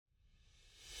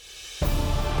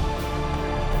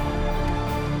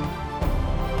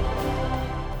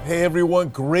Hey everyone,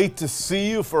 great to see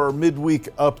you for our midweek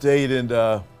update.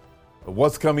 And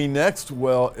what's coming next?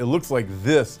 Well, it looks like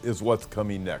this is what's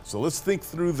coming next. So let's think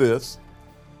through this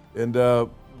and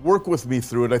work with me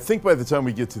through it. I think by the time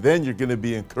we get to then, you're going to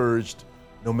be encouraged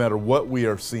no matter what we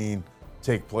are seeing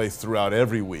take place throughout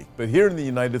every week. But here in the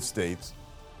United States,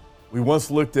 we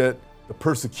once looked at the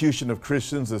persecution of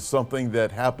Christians as something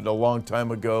that happened a long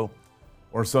time ago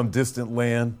or some distant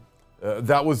land.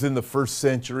 That was in the first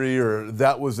century, or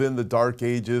that was in the Dark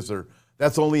Ages, or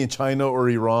that's only in China or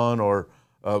Iran or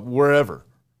wherever.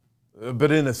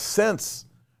 But in a sense,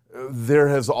 there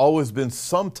has always been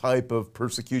some type of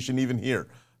persecution even here.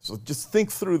 So just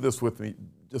think through this with me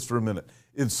just for a minute.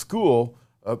 In school,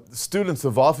 students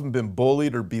have often been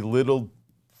bullied or belittled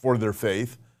for their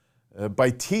faith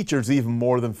by teachers even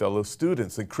more than fellow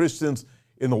students. And Christians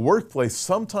in the workplace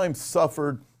sometimes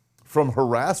suffered from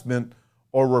harassment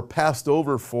or were passed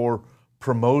over for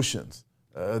promotions.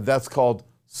 That's called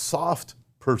soft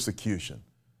persecution.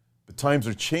 But times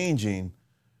are changing,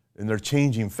 and they're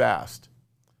changing fast.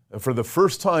 For the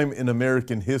first time in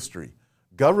American history,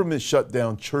 government shut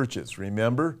down churches.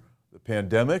 Remember the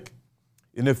pandemic?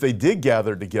 And if they did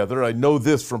gather together, I know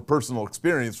this from personal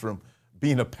experience from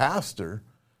being a pastor,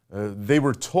 they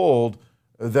were told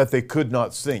that they could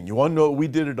not sing. You want to know what we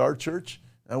did at our church?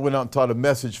 I went out and taught a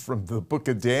message from the book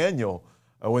of Daniel.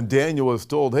 When Daniel was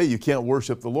told, hey, you can't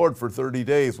worship the Lord for 30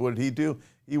 days, what did he do?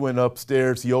 He went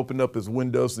upstairs, he opened up his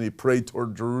windows, and he prayed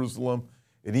toward Jerusalem,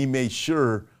 and he made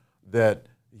sure that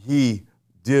he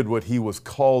did what he was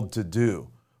called to do,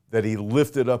 that he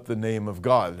lifted up the name of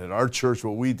God. And at our church,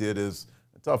 what we did is,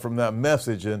 I taught from that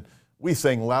message, and we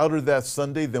sang louder that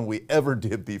Sunday than we ever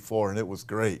did before, and it was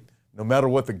great, no matter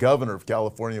what the governor of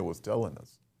California was telling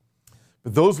us.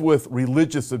 But those with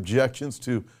religious objections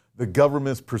to the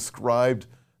government's prescribed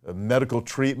medical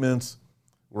treatments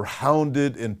were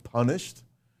hounded and punished.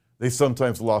 They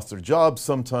sometimes lost their jobs,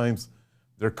 sometimes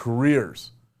their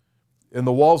careers. And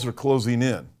the walls are closing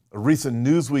in. A recent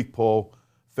Newsweek poll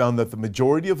found that the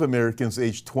majority of Americans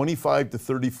aged 25 to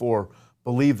 34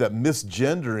 believe that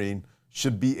misgendering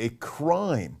should be a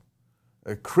crime.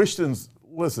 Christians,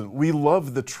 listen, we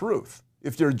love the truth,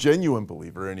 if you're a genuine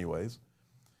believer anyways.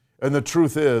 And the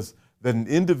truth is that an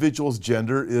individual's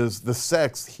gender is the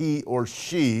sex he or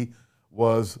she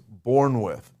was born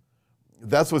with.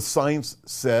 That's what science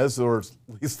says, or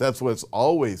at least that's what it's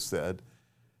always said.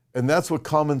 And that's what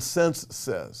common sense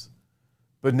says.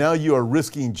 But now you are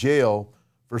risking jail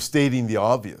for stating the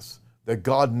obvious, that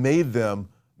God made them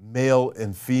male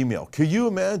and female. Could you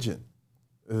imagine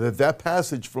that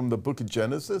passage from the book of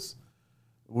Genesis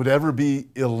would ever be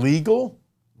illegal?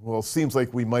 Well, it seems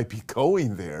like we might be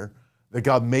going there, that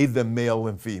God made them male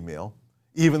and female,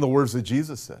 even the words that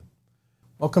Jesus said.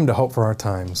 Welcome to Hope for Our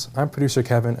Times. I'm producer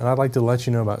Kevin, and I'd like to let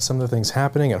you know about some of the things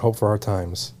happening at Hope for Our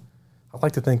Times. I'd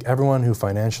like to thank everyone who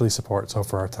financially supports Hope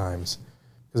for Our Times.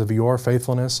 Because of your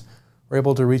faithfulness, we're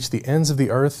able to reach the ends of the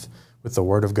earth with the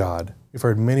Word of God. We've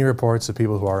heard many reports of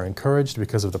people who are encouraged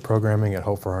because of the programming at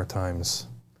Hope for Our Times.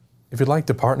 If you'd like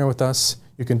to partner with us,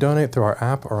 you can donate through our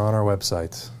app or on our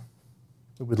website.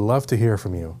 We would love to hear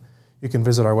from you. You can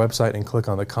visit our website and click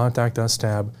on the Contact Us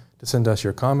tab to send us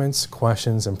your comments,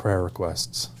 questions, and prayer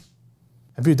requests.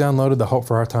 Have you downloaded the Hope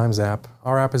for Our Times app?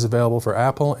 Our app is available for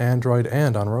Apple, Android,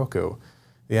 and on Roku.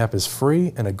 The app is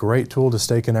free and a great tool to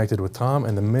stay connected with Tom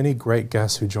and the many great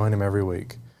guests who join him every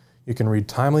week. You can read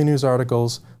timely news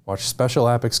articles, watch special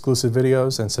app-exclusive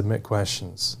videos, and submit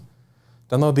questions.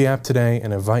 Download the app today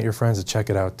and invite your friends to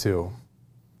check it out too.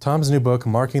 Tom's new book,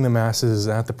 Marking the Masses, is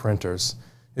at the printers.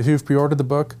 If you've pre-ordered the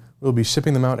book, we'll be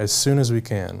shipping them out as soon as we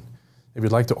can. If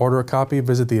you'd like to order a copy,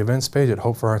 visit the events page at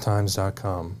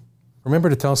hopeforourtimes.com. Remember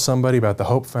to tell somebody about the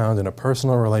hope found in a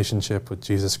personal relationship with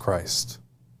Jesus Christ.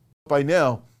 By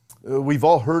now, we've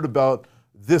all heard about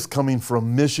this coming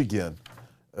from Michigan.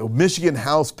 Michigan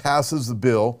House passes a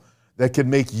bill that could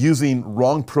make using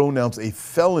wrong pronouns a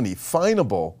felony,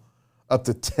 finable up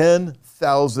to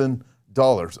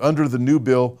 $10,000. Under the new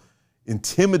bill,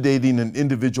 intimidating an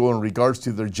individual in regards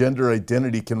to their gender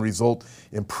identity can result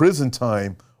in prison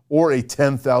time or a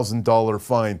 $10,000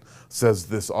 fine, says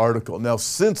this article. Now,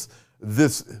 since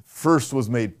this first was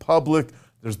made public,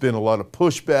 there's been a lot of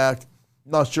pushback.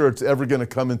 Not sure it's ever going to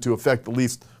come into effect, at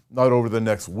least not over the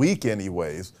next week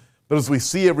anyways. But as we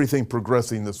see everything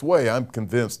progressing this way, I'm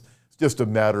convinced it's just a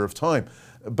matter of time.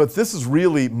 But this is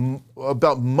really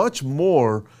about much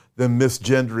more than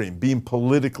misgendering, being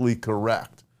politically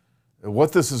correct. And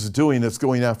what this is doing is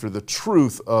going after the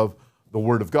truth of the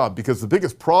Word of God, because the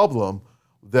biggest problem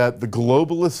that the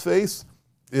globalists face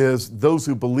is those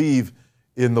who believe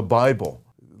in the Bible.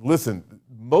 Listen,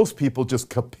 most people just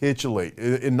capitulate.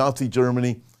 In Nazi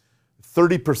Germany,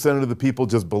 30% of the people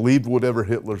just believed whatever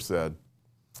Hitler said.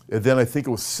 And then I think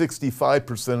it was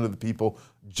 65% of the people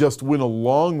just went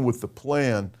along with the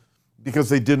plan because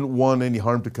they didn't want any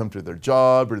harm to come to their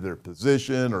job or their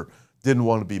position or didn't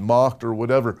want to be mocked or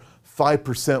whatever.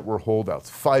 5% were holdouts.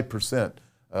 5%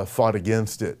 fought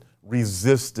against it,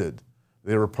 resisted.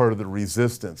 They were part of the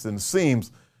resistance. And it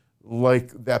seems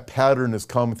like that pattern is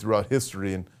common throughout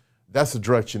history, and that's the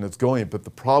direction it's going. But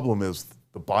the problem is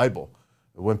the Bible.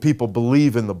 When people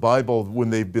believe in the Bible, when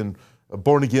they've been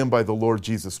born again by the Lord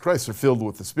Jesus Christ, they're filled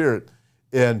with the Spirit,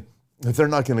 and they're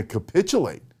not going to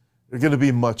capitulate. They're going to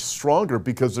be much stronger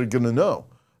because they're going to know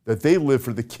that they live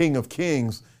for the King of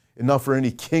Kings and not for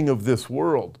any king of this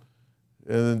world.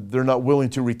 And they're not willing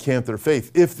to recant their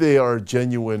faith if they are a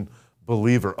genuine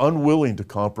believer, unwilling to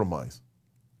compromise.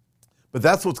 But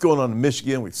that's what's going on in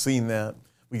Michigan. We've seen that.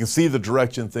 We can see the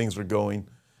direction things are going.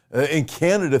 In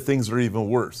Canada, things are even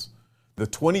worse. The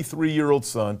 23-year-old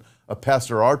son of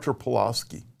Pastor Artur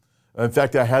Pawlowski. In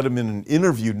fact, I had him in an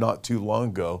interview not too long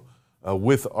ago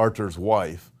with Artur's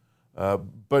wife.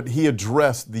 But he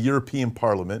addressed the European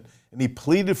Parliament, and he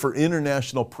pleaded for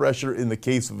international pressure in the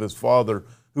case of his father,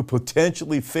 who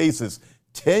potentially faces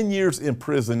 10 years in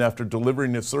prison after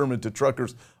delivering a sermon to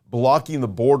truckers blocking the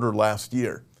border last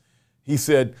year. He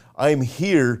said, "I am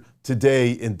here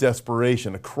today in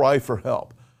desperation, a cry for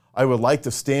help. I would like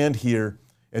to stand here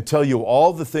and tell you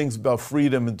all the things about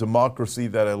freedom and democracy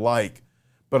that I like,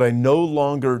 but I no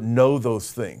longer know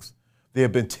those things. They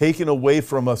have been taken away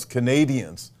from us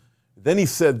Canadians." Then he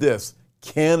said this,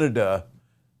 "Canada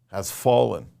has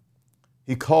fallen."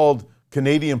 He called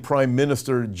Canadian Prime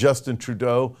Minister Justin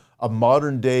Trudeau a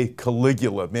modern-day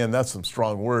Caligula. Man, that's some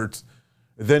strong words.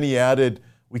 Then he added,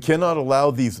 "We cannot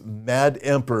allow these mad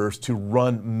emperors to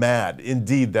run mad."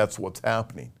 Indeed, that's what's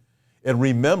happening. And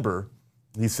remember,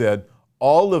 he said,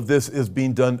 all of this is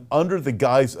being done under the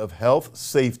guise of health,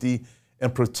 safety,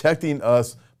 and protecting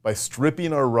us by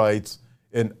stripping our rights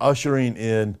and ushering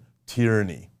in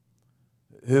tyranny.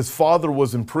 His father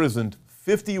was imprisoned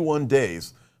 51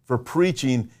 days for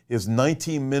preaching his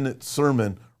 19-minute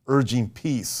sermon urging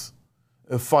peace.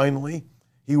 Finally,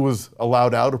 he was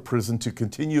allowed out of prison to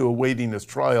continue awaiting his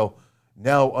trial,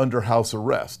 now under house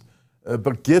arrest.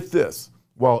 But get this,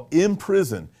 while in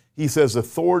prison, he says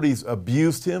authorities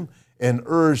abused him and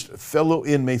urged fellow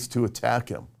inmates to attack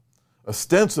him,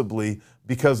 ostensibly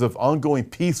because of ongoing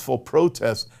peaceful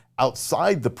protests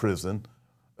outside the prison.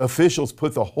 Officials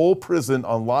put the whole prison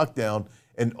on lockdown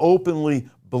and openly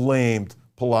blamed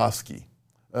Pawlowski.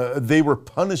 They were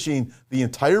punishing the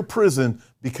entire prison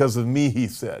because of me, he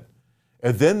said.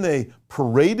 And then they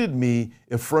paraded me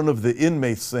in front of the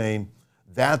inmates saying,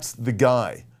 "That's the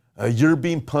guy. You're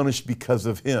being punished because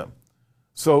of him.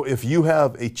 So if you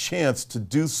have a chance to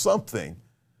do something,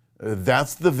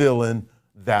 that's the villain,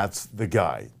 that's the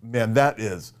guy." Man, that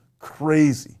is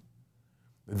crazy.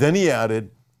 Then he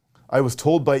added, "I was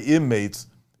told by inmates,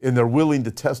 and they're willing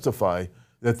to testify,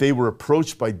 that they were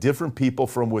approached by different people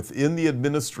from within the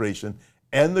administration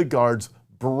and the guards,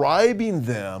 bribing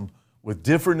them with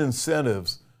different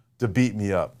incentives to beat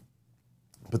me up."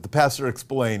 But the pastor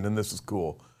explained, and this is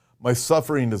cool, "My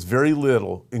suffering is very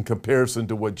little in comparison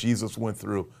to what Jesus went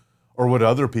through or what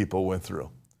other people went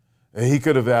through." And he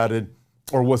could have added,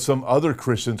 or what some other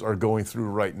Christians are going through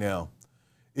right now.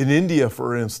 In India,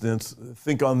 for instance,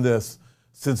 think on this.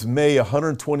 Since May,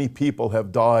 120 people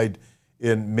have died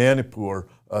in Manipur,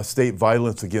 state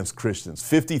violence against Christians.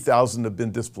 50,000 have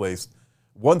been displaced.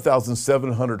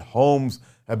 1,700 homes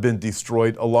have been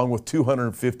destroyed, along with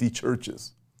 250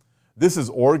 churches. This is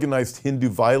organized Hindu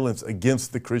violence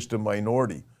against the Christian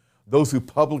minority. Those who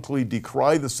publicly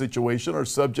decry the situation are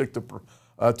subject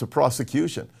to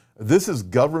prosecution. This is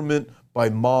government by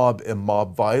mob and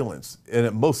mob violence, and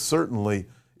it most certainly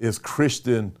is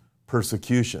Christian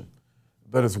persecution.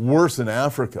 But it's worse in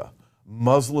Africa.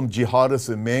 Muslim jihadists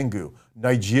in Mangu,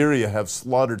 Nigeria, have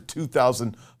slaughtered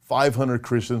 2,500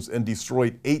 Christians and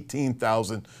destroyed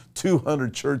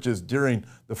 18,200 churches during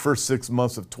the first 6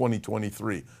 months of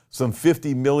 2023. Some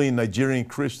 50 million Nigerian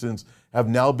Christians have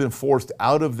now been forced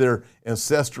out of their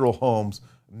ancestral homes.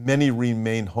 Many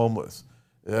remain homeless.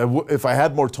 If I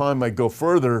had more time, I'd go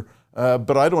further,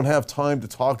 but I don't have time to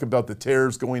talk about the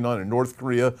terrors going on in North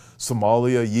Korea,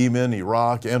 Somalia, Yemen,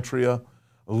 Iraq, Eritrea,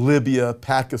 Libya,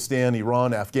 Pakistan,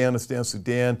 Iran, Afghanistan,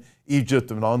 Sudan,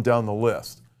 Egypt, and on down the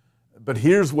list. But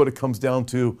here's what it comes down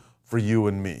to for you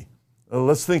and me.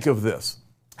 Let's think of this.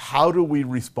 How do we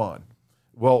respond?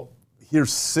 Well,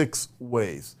 here's 6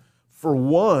 ways. For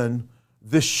one,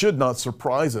 this should not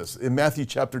surprise us. In Matthew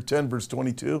chapter 10, verse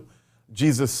 22,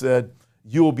 Jesus said,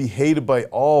 You will be hated by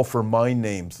all for my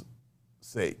name's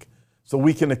sake. So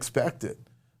we can expect it.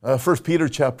 1 Peter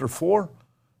chapter 4,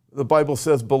 the Bible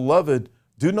says, Beloved,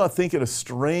 do not think it a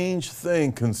strange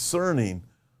thing concerning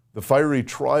the fiery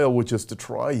trial which is to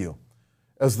try you,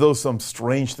 as though some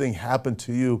strange thing happened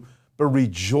to you, but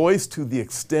rejoice to the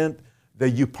extent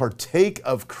that you partake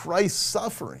of Christ's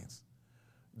sufferings,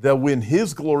 that when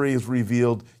his glory is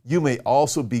revealed, you may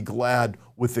also be glad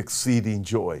with exceeding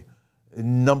joy.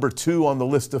 Number 2 on the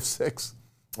list of 6,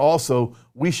 also,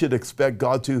 we should expect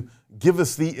God to give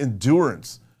us the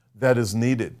endurance that is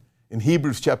needed. In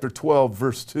Hebrews chapter 12,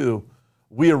 verse 2,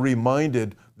 we are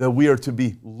reminded that we are to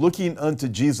be looking unto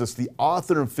Jesus, the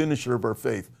author and finisher of our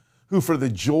faith, who for the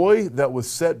joy that was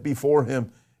set before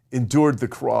him endured the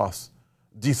cross,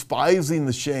 despising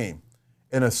the shame,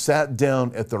 and has sat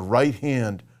down at the right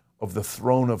hand of the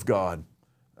throne of God.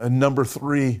 And number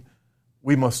 3,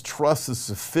 we must trust the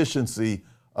sufficiency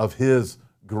of his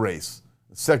grace.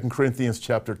 2 Corinthians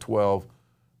chapter 12,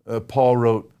 Paul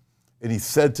wrote, and he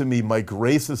said to me, my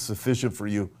grace is sufficient for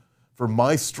you, for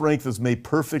my strength is made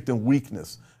perfect in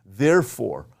weakness.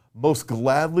 Therefore, most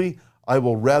gladly, I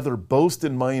will rather boast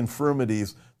in my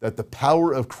infirmities, that the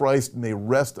power of Christ may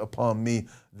rest upon me.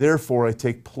 Therefore, I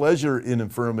take pleasure in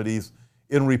infirmities,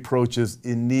 in reproaches,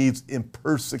 in needs, in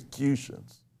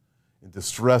persecutions, in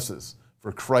distresses,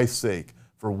 for Christ's sake.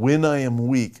 For when I am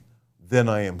weak, then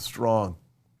I am strong.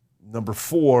 Number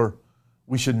 4,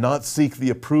 we should not seek the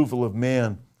approval of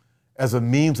man as a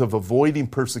means of avoiding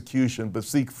persecution, but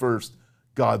seek first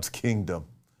God's kingdom.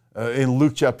 In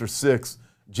Luke chapter 6,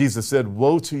 Jesus said,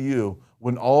 woe to you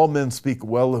when all men speak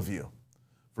well of you,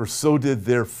 for so did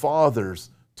their fathers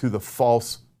to the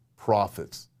false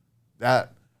prophets.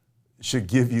 That should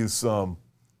give you some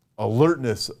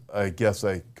alertness, I guess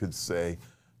I could say,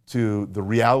 to the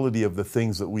reality of the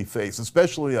things that we face,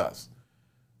 especially us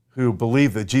who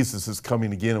believe that Jesus is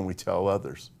coming again and we tell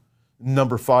others.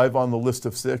 Number 5 on the list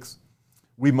of 6,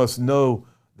 we must know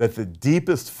that the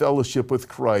deepest fellowship with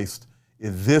Christ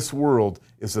in this world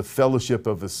is the fellowship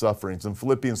of his sufferings. In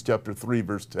Philippians chapter 3,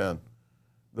 verse 10,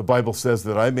 the Bible says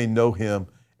that I may know him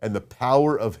and the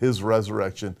power of his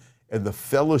resurrection and the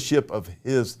fellowship of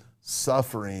his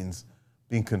sufferings,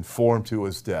 being conformed to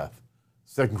his death.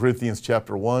 2 Corinthians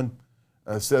chapter 1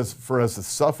 says, for as the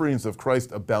sufferings of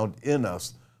Christ abound in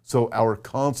us, so our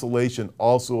consolation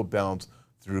also abounds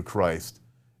through Christ.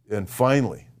 And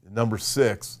finally, number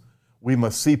 6, we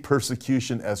must see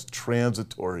persecution as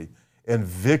transitory and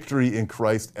victory in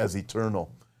Christ as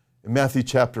eternal. In Matthew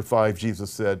chapter 5,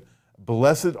 Jesus said,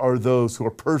 blessed are those who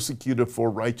are persecuted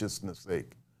for righteousness'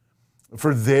 sake,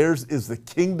 for theirs is the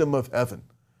kingdom of heaven.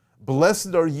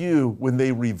 Blessed are you when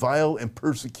they revile and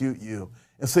persecute you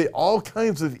and say all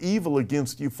kinds of evil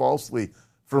against you falsely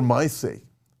for my sake.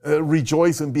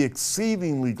 Rejoice and be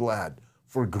exceedingly glad,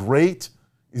 for great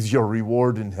is your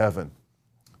reward in heaven.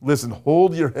 Listen,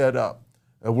 hold your head up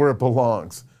where it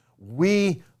belongs.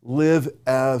 We live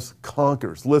as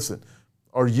conquerors. Listen,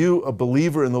 are you a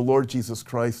believer in the Lord Jesus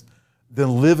Christ?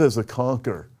 Then live as a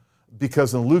conqueror.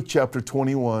 Because in Luke chapter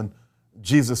 21,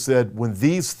 Jesus said, when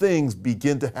these things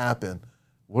begin to happen,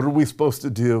 what are we supposed to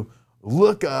do?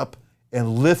 Look up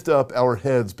and lift up our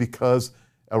heads, because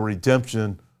our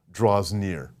redemption draws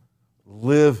near.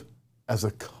 Live as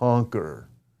a conqueror.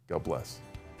 God bless.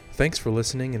 Thanks for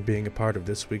listening and being a part of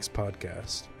this week's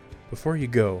podcast. Before you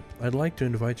go, I'd like to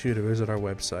invite you to visit our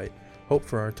website,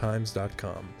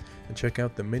 hopeforourtimes.com, and check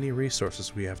out the many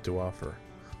resources we have to offer.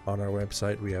 On our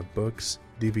website, we have books,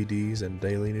 DVDs, and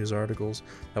daily news articles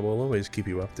that will always keep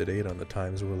you up to date on the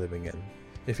times we're living in.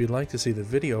 If you'd like to see the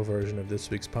video version of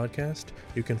this week's podcast,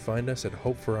 you can find us at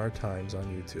Hope for Our Times on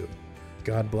YouTube.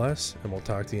 God bless, and we'll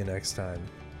talk to you next time.